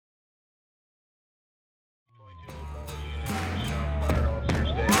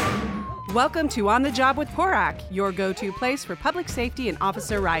Welcome to On the Job with PORAC, your go-to place for public safety and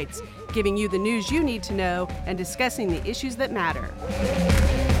officer rights, giving you the news you need to know and discussing the issues that matter.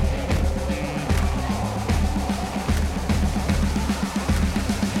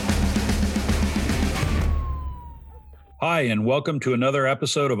 Hi, and welcome to another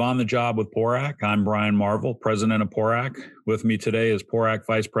episode of On the Job with PORAC. I'm Brian Marvel, president of PORAC. With me today is PORAC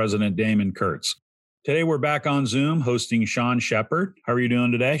Vice President Damon Kurtz. Today we're back on Zoom hosting Sean Shepard. How are you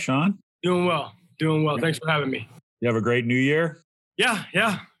doing today, Sean? Doing well. Thanks for having me. You have a great new year? Yeah.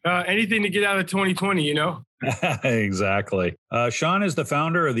 Anything to get out of 2020, you know? Exactly. Sean is the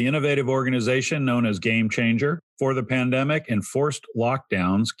founder of the innovative organization known as Game Changer. For the pandemic and forced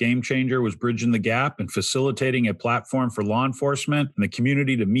lockdowns, Game Changer was bridging the gap and facilitating a platform for law enforcement and the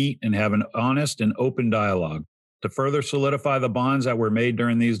community to meet and have an honest and open dialogue. To further solidify the bonds that were made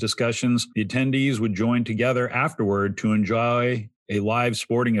during these discussions, the attendees would join together afterward to enjoy a live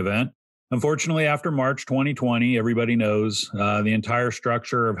sporting event. Unfortunately, after March 2020, everybody knows the entire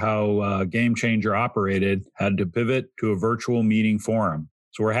structure of how Game Changer operated had to pivot to a virtual meeting forum.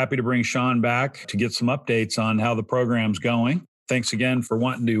 So we're happy to bring Sean back to get some updates on how the program's going. Thanks again for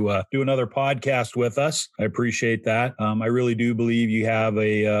wanting to do another podcast with us. I appreciate that. I really do believe you have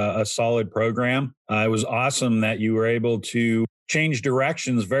a solid program. It was awesome that you were able to change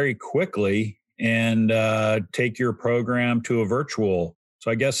directions very quickly and take your program to a virtual. So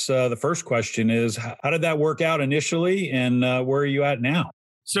I guess the first question is, how did that work out initially, and where are you at now?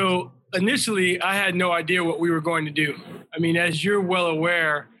 So initially, I had no idea what we were going to do. I mean, as you're well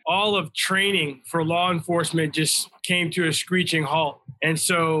aware, all of training for law enforcement just came to a screeching halt. And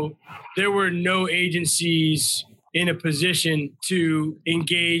so there were no agencies in a position to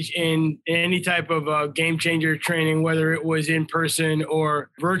engage in any type of Game Changer training, whether it was in person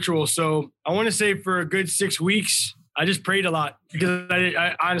or virtual. So I want to say for a good 6 weeks, I just prayed a lot because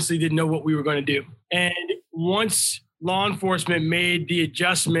I honestly didn't know what we were going to do. And once law enforcement made the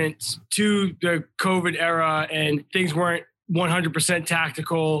adjustments to the COVID era and things weren't 100%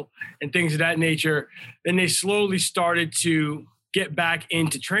 tactical and things of that nature, then they slowly started to get back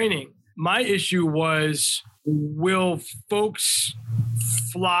into training. My issue was, will folks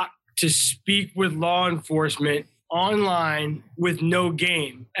flock to speak with law enforcement online with no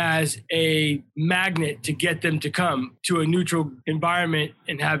game as a magnet to get them to come to a neutral environment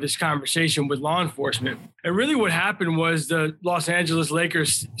and have this conversation with law enforcement? And really what happened was the Los Angeles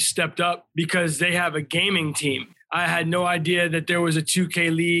Lakers stepped up because they have a gaming team. I had no idea that there was a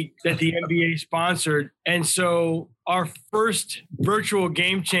 2K league that the NBA sponsored. And so our first virtual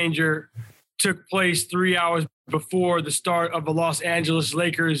Game Changer took place 3 hours before the start of the Los Angeles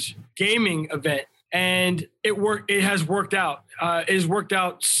Lakers gaming event. And it has worked out. It has worked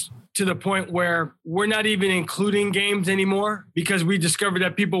out to the point where we're not even including games anymore because we discovered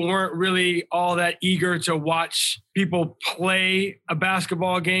that people weren't really all that eager to watch people play a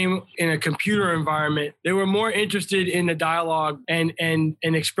basketball game in a computer environment. They were more interested in the dialogue and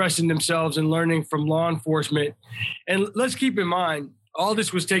expressing themselves and learning from law enforcement. And let's keep in mind, all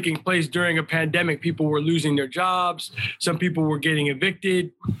this was taking place during a pandemic. People were losing their jobs. Some people were getting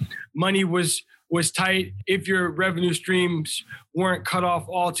evicted. Money was tight if your revenue streams weren't cut off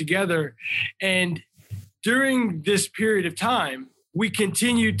altogether. And during this period of time, we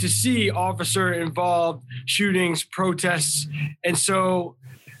continued to see officer-involved shootings, protests. And so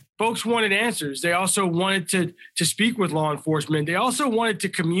folks wanted answers. They also wanted to speak with law enforcement. They also wanted to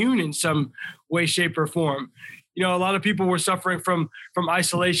commune in some way, shape, or form. You know, a lot of people were suffering from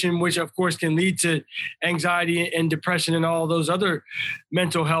isolation, which of course can lead to anxiety and depression and all those other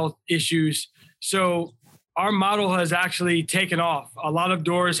mental health issues. So our model has actually taken off. A lot of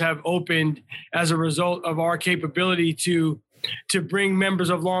doors have opened as a result of our capability to bring members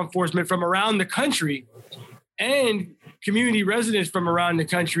of law enforcement from around the country and community residents from around the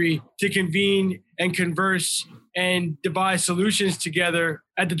country to convene and converse and devise solutions together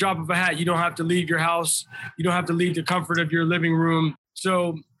at the drop of a hat. You don't have to leave your house. You don't have to leave the comfort of your living room.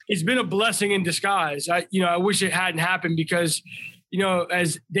 So it's been a blessing in disguise. I wish it hadn't happened because,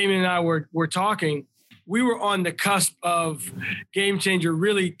 as Damon and I were talking, we were on the cusp of Game Changer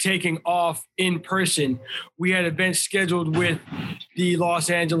really taking off in person. We had events scheduled with the Los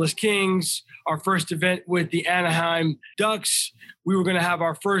Angeles Kings, our first event with the Anaheim Ducks. We were going to have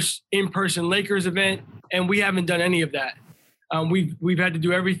our first in-person Lakers event, and we haven't done any of that. We've had to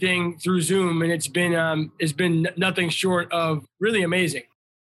do everything through Zoom, and it's been nothing short of really amazing.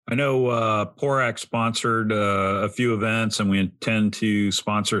 I know PORAC sponsored a few events, and we intend to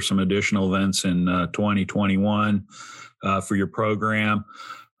sponsor some additional events in 2021 for your program.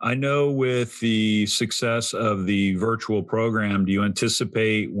 I know with the success of the virtual program, do you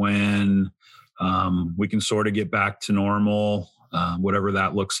anticipate when we can sort of get back to normal, whatever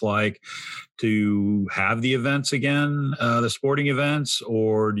that looks like, to have the events again, the sporting events,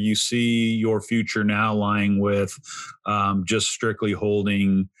 or do you see your future now lying with just strictly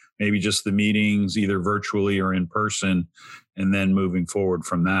holding maybe just the meetings either virtually or in person, and then moving forward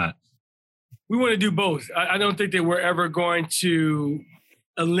from that? We want to do both. I don't think that we're ever going to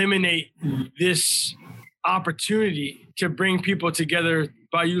eliminate this opportunity to bring people together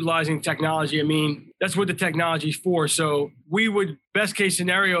by utilizing technology. I mean, that's what the technology is for. So best case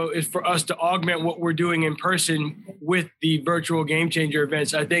scenario is for us to augment what we're doing in person with the virtual Game Changer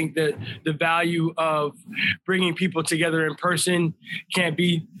events. I think that the value of bringing people together in person can't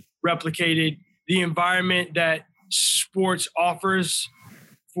be replicated. The environment that sports offers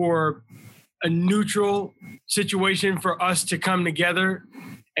for a neutral situation for us to come together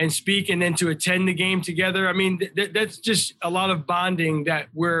and speak and then to attend the game together. I mean, that's just a lot of bonding that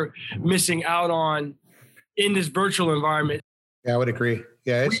we're missing out on in this virtual environment. Yeah, I would agree.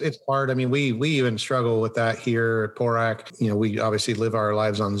 Yeah, it's hard. I mean, we even struggle with that here at PORAC. You know, we obviously live our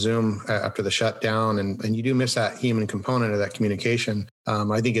lives on Zoom after the shutdown, and you do miss that human component of that communication.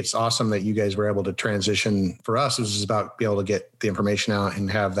 I think it's awesome that you guys were able to transition. For us, it was about being able to get the information out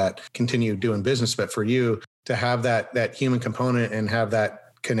and have that continue doing business. But for you to have that human component and have that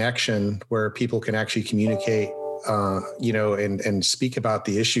connection where people can actually communicate, and speak about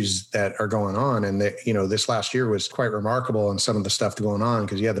the issues that are going on. And that, this last year was quite remarkable in some of the stuff going on,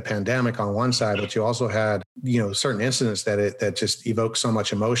 because you had the pandemic on one side, but you also had, certain incidents that just evoke so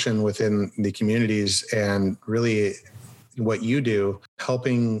much emotion within the communities. And really what you do,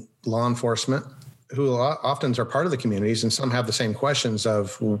 helping law enforcement, who often are part of the communities, and some have the same questions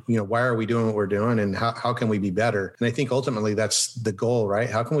of, why are we doing what we're doing, and how can we be better? And I think ultimately that's the goal, right?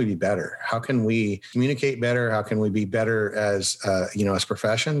 How can we be better? How can we communicate better? How can we be better as, as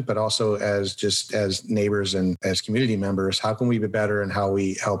profession, but also as neighbors and as community members? How can we be better, and how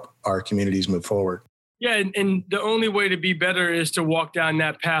we help our communities move forward? Yeah, and the only way to be better is to walk down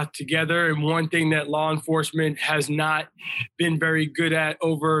that path together. And one thing that law enforcement has not been very good at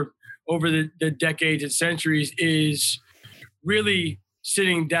over the decades and centuries is really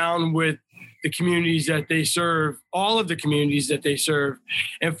sitting down with the communities that they serve, all of the communities that they serve,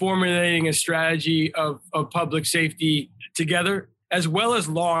 and formulating a strategy of public safety together, as well as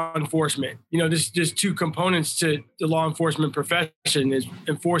law enforcement. There's just two components to the law enforcement profession: is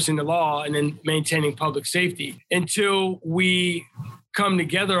enforcing the law and then maintaining public safety. Until we come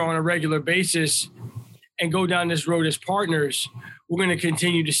together on a regular basis and go down this road as partners, we're going to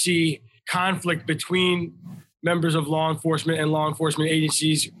continue to see conflict between members of law enforcement and law enforcement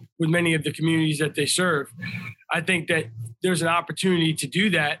agencies with many of the communities that they serve. I think that there's an opportunity to do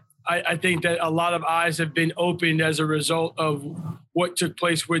that. I think that a lot of eyes have been opened as a result of what took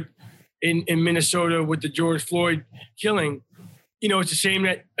place in Minnesota with the George Floyd killing. It's a shame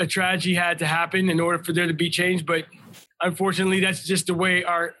that a tragedy had to happen in order for there to be change, but unfortunately, that's just the way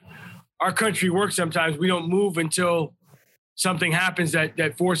our country works sometimes. We don't move until something happens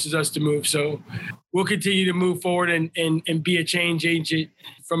that forces us to move. So we'll continue to move forward and be a change agent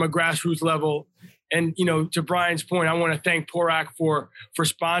from a grassroots level. And, to Brian's point, I want to thank PORAC for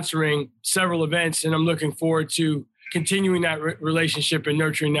sponsoring several events, and I'm looking forward to continuing that relationship and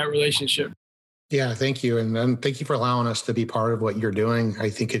nurturing that relationship. Yeah, thank you. And thank you for allowing us to be part of what you're doing. I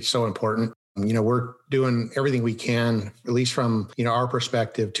think it's so important. We're doing everything we can, at least from, our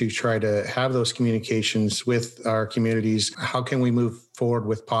perspective, to try to have those communications with our communities. How can we move forward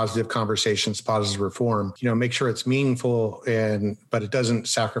with positive conversations, positive reform, make sure it's meaningful, but it doesn't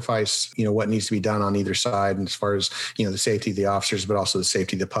sacrifice, what needs to be done on either side, and as far as, the safety of the officers, but also the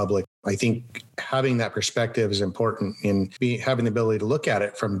safety of the public. I think having that perspective is important, and having the ability to look at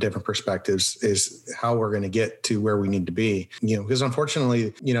it from different perspectives is how we're going to get to where we need to be. Because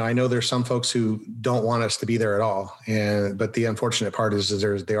unfortunately, I know there's some folks who don't want us to be there at all. But the unfortunate part is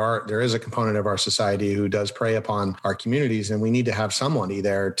there is a component of our society who does prey upon our communities, and we need to have somebody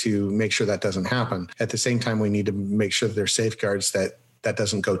there to make sure that doesn't happen. At the same time, we need to make sure that there's safeguards that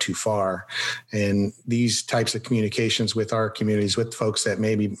doesn't go too far. And these types of communications with our communities, with folks that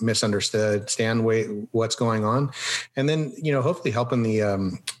may be misunderstood, what's going on. And then, hopefully helping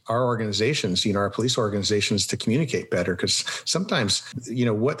our organizations, our police organizations, to communicate better. Because sometimes,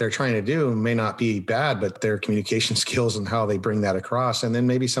 what they're trying to do may not be bad, but their communication skills and how they bring that across. And then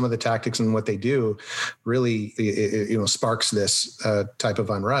maybe some of the tactics and what they do really, sparks this type of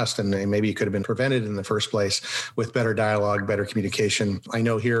unrest. And maybe it could have been prevented in the first place with better dialogue, better communication, communication. I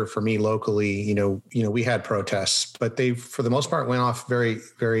know here for me locally, we had protests, but they, for the most part, went off very,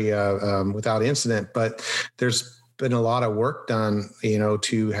 very without incident. But there's been a lot of work done,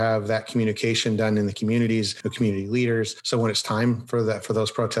 to have that communication done in the communities, the community leaders. So when it's time for those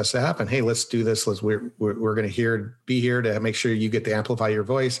protests to happen, hey, let's do this. We're going to be here to make sure you get to amplify your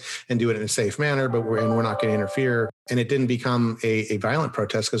voice and do it in a safe manner, but we're not going to interfere. And it didn't become a violent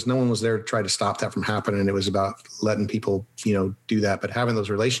protest because no one was there to try to stop that from happening. It was about letting people, do that. But having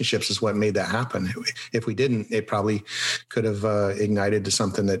those relationships is what made that happen. If we didn't, it probably could have ignited to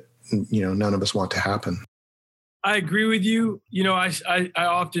something that, none of us want to happen. I agree with you. I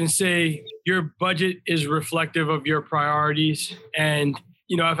often say your budget is reflective of your priorities. And,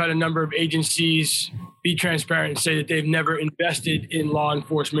 I've had a number of agencies be transparent and say that they've never invested in law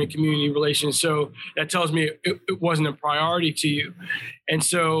enforcement community relations. So that tells me it wasn't a priority to you. And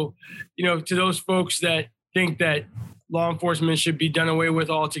so, to those folks that think that law enforcement should be done away with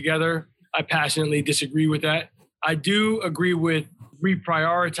altogether, I passionately disagree with that. I do agree with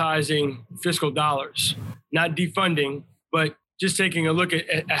reprioritizing fiscal dollars, not defunding, but just taking a look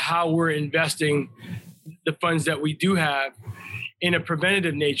at how we're investing the funds that we do have in a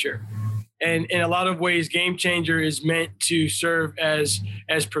preventative nature. And in a lot of ways, Game Changer is meant to serve as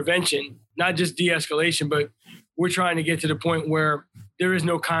prevention, not just de-escalation, but we're trying to get to the point where there is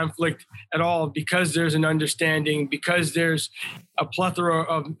no conflict at all because there's an understanding, because there's a plethora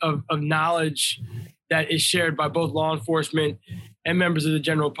of knowledge that is shared by both law enforcement and members of the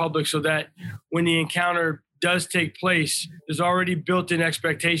general public, so that when the encounter does take place, there's already built-in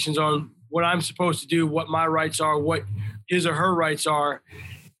expectations on what I'm supposed to do, what my rights are, what his or her rights are.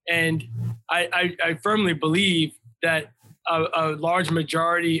 And I firmly believe that a large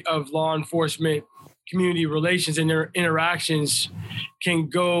majority of law enforcement community relations and their interactions can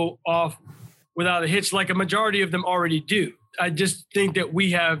go off without a hitch, like a majority of them already do. I just think that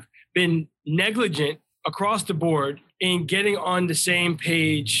we have been negligent across the board in getting on the same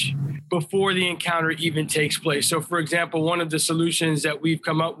page before the encounter even takes place. So, for example, one of the solutions that we've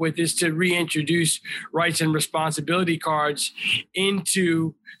come up with is to reintroduce rights and responsibility cards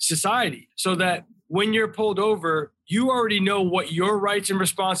into society so that when you're pulled over, you already know what your rights and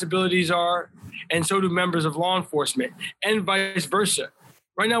responsibilities are, and so do members of law enforcement, and vice versa.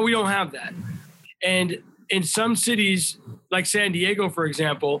 Right now, we don't have that. And in some cities, like San Diego, for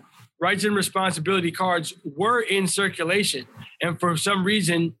example, rights and responsibility cards were in circulation. And for some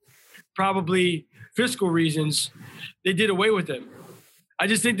reason, probably fiscal reasons, they did away with them. I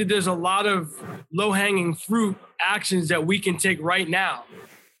just think that there's a lot of low-hanging fruit actions that we can take right now,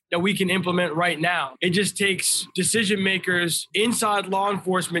 that we can implement right now. It just takes decision makers inside law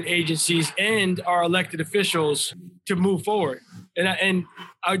enforcement agencies and our elected officials to move forward. And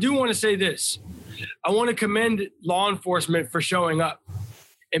I do want to say this. I want to commend law enforcement for showing up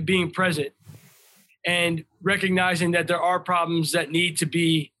and being present and recognizing that there are problems that need to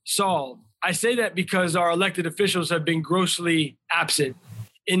be solved. I say that because our elected officials have been grossly absent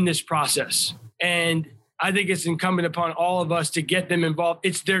in this process. And I think it's incumbent upon all of us to get them involved.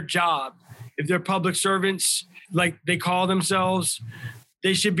 It's their job. If they're public servants, like they call themselves,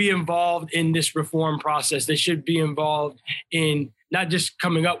 they should be involved in this reform process. They should be involved in not just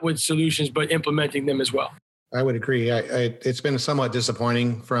coming up with solutions, but implementing them as well. I would agree. It's been somewhat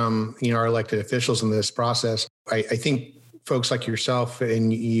disappointing from our elected officials in this process. I think folks like yourself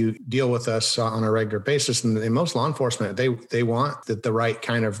and you deal with us on a regular basis, and most law enforcement, they want the right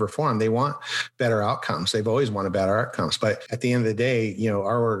kind of reform. They want better outcomes. They've always wanted better outcomes. But at the end of the day,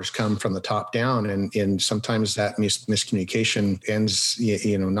 our orders come from the top down, and sometimes that miscommunication ends,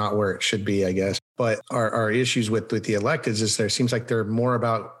 not where it should be, I guess. But our issues with the electeds is there seems like they're more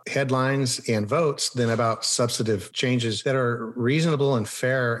about headlines and votes than about substantive changes that are reasonable and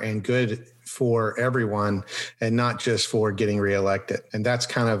fair and good for everyone and not just for getting reelected. And that's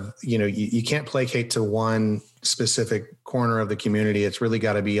kind of, you can't placate to one specific corner of the community. It's really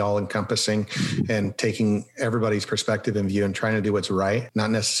got to be all encompassing and taking everybody's perspective in view and trying to do what's right, not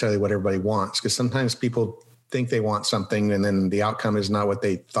necessarily what everybody wants. Because sometimes people think they want something and then the outcome is not what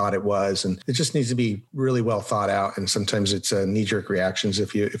they thought it was. And it just needs to be really well thought out. And sometimes it's knee-jerk reactions,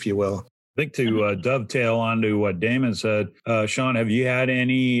 if you will. I think to dovetail onto what Damon said, Sean, have you had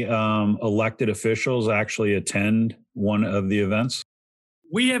any elected officials actually attend one of the events?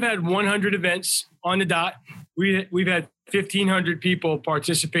 We have had 100 events on the dot. We've had 1,500 people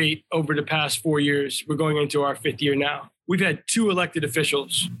participate over the past 4 years. We're going into our 5th year now. We've had 2 elected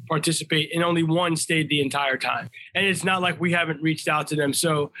officials participate and only 1 stayed the entire time. And it's not like we haven't reached out to them.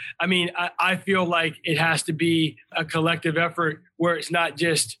 So, I feel like it has to be a collective effort where it's not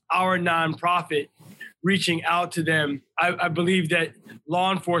just our nonprofit reaching out to them. I believe that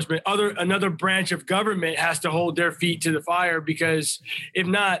law enforcement, another branch of government, has to hold their feet to the fire, because if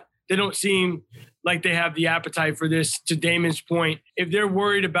not, they don't seem like they have the appetite for this. To Damon's point, if they're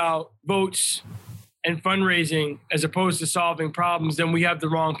worried about votes and fundraising as opposed to solving problems, then we have the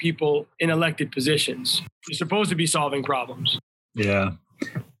wrong people in elected positions. They're supposed to be solving problems. Yeah.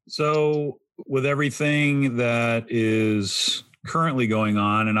 So with everything that is currently going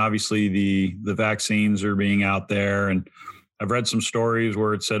on, and obviously the vaccines are being out there, and I've read some stories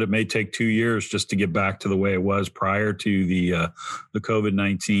where it said it may take 2 years just to get back to the way it was prior to the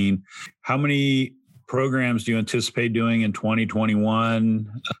COVID-19. How many programs do you anticipate doing in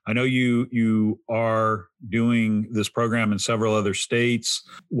 2021? I know you are doing this program in several other states.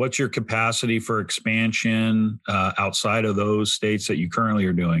 What's your capacity for expansion outside of those states that you currently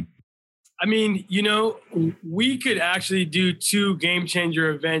are doing? I mean, we could actually do 2 Game Changer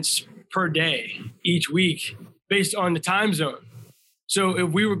events per day each week based on the time zone. So if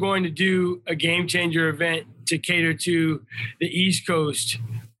we were going to do a Game Changer event to cater to the East Coast,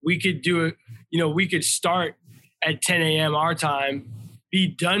 we could do it. We could start at 10 a.m. our time, be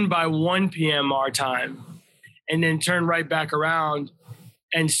done by 1 p.m. our time, and then turn right back around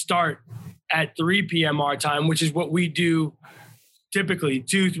and start at 3 p.m. our time, which is what we do typically,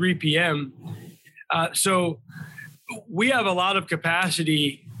 3 p.m. So we have a lot of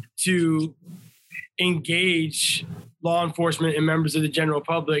capacity to engage law enforcement and members of the general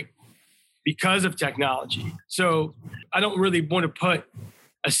public because of technology. So I don't really want to put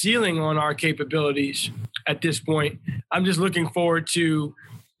a ceiling on our capabilities at this point. I'm just looking forward to,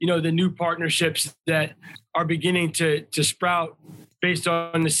 the new partnerships that are beginning to sprout based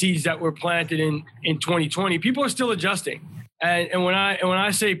on the seeds that were planted in 2020. People are still adjusting. And when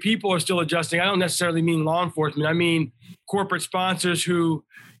I say people are still adjusting, I don't necessarily mean law enforcement. I mean corporate sponsors who,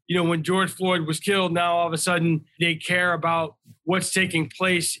 when George Floyd was killed, now all of a sudden they care about what's taking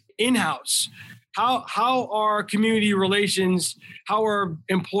place in-house. How are community relations, how are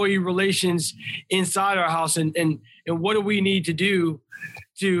employee relations inside our house, and what do we need to do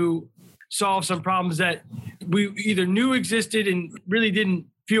to solve some problems that we either knew existed and really didn't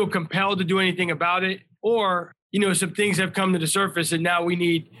feel compelled to do anything about it, or some things have come to the surface and now we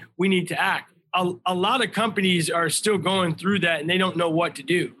need to act. A lot of companies are still going through that and they don't know what to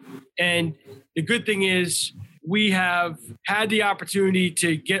do. And the good thing is we have had the opportunity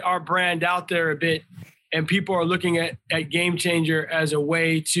to get our brand out there a bit, and people are looking at Game Changer as a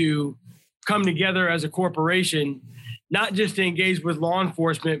way to come together as a corporation, not just to engage with law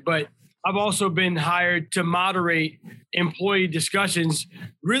enforcement, but I've also been hired to moderate employee discussions,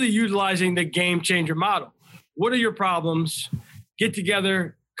 really utilizing the Game Changer model. What are your problems? Get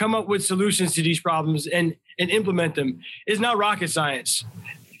together, come up with solutions to these problems and implement them. It's not rocket science.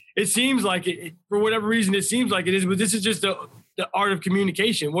 It seems like it, for whatever reason, it seems like it is, but this is just the art of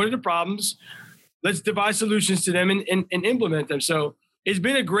communication. What are the problems? Let's devise solutions to them and implement them. So it's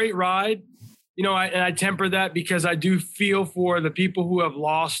been a great ride. I temper that because I do feel for the people who have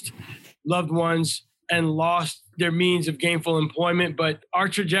lost loved ones and lost their means of gainful employment, but our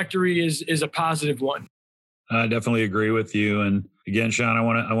trajectory is a positive one. I definitely agree with you. And again, Sean,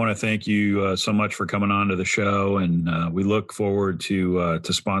 I want to thank you so much for coming on to the show, and we look forward to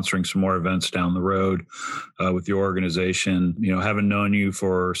sponsoring some more events down the road with your organization. Having known you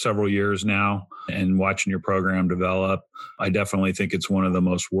for several years now and watching your program develop, I definitely think it's one of the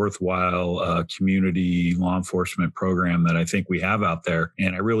most worthwhile community law enforcement program that I think we have out there.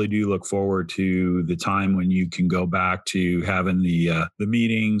 And I really do look forward to the time when you can go back to having the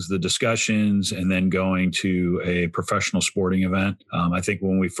meetings, the discussions, and then going to a professional sporting event. I think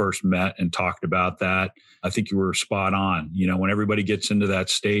when we first met and talked about that, I think you were spot on. When everybody gets into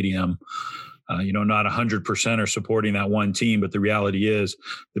that stadium, not 100% are supporting that one team, but the reality is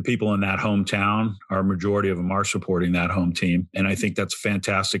the people in that hometown, our majority of them are supporting that home team. And I think that's a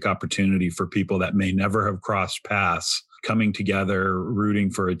fantastic opportunity for people that may never have crossed paths, coming together,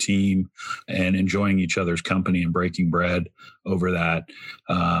 rooting for a team and enjoying each other's company and breaking bread over that.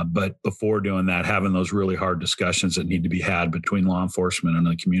 But before doing that, having those really hard discussions that need to be had between law enforcement and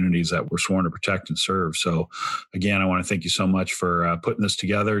the communities that we're sworn to protect and serve. So again, I want to thank you so much for putting this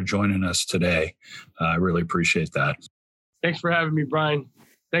together, joining us today. I really appreciate that. Thanks for having me, Brian.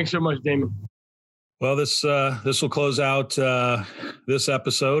 Thanks so much, Damon. Well, this will close out this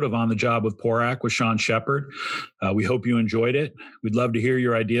episode of On the Job with PORAC with Sean Shepard. We hope you enjoyed it. We'd love to hear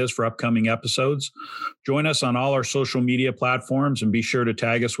your ideas for upcoming episodes. Join us on all our social media platforms and be sure to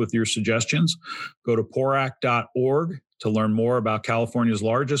tag us with your suggestions. Go to porac.org to learn more about California's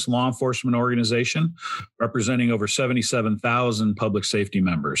largest law enforcement organization, representing over 77,000 public safety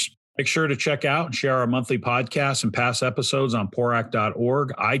members. Make sure to check out and share our monthly podcasts and past episodes on PORAC.org,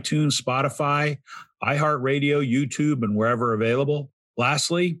 iTunes, Spotify, iHeartRadio, YouTube, and wherever available.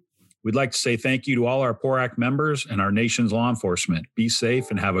 Lastly, we'd like to say thank you to all our PORAC members and our nation's law enforcement. Be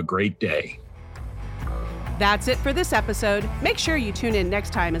safe and have a great day. That's it for this episode. Make sure you tune in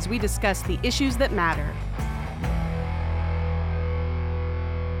next time as we discuss the issues that matter.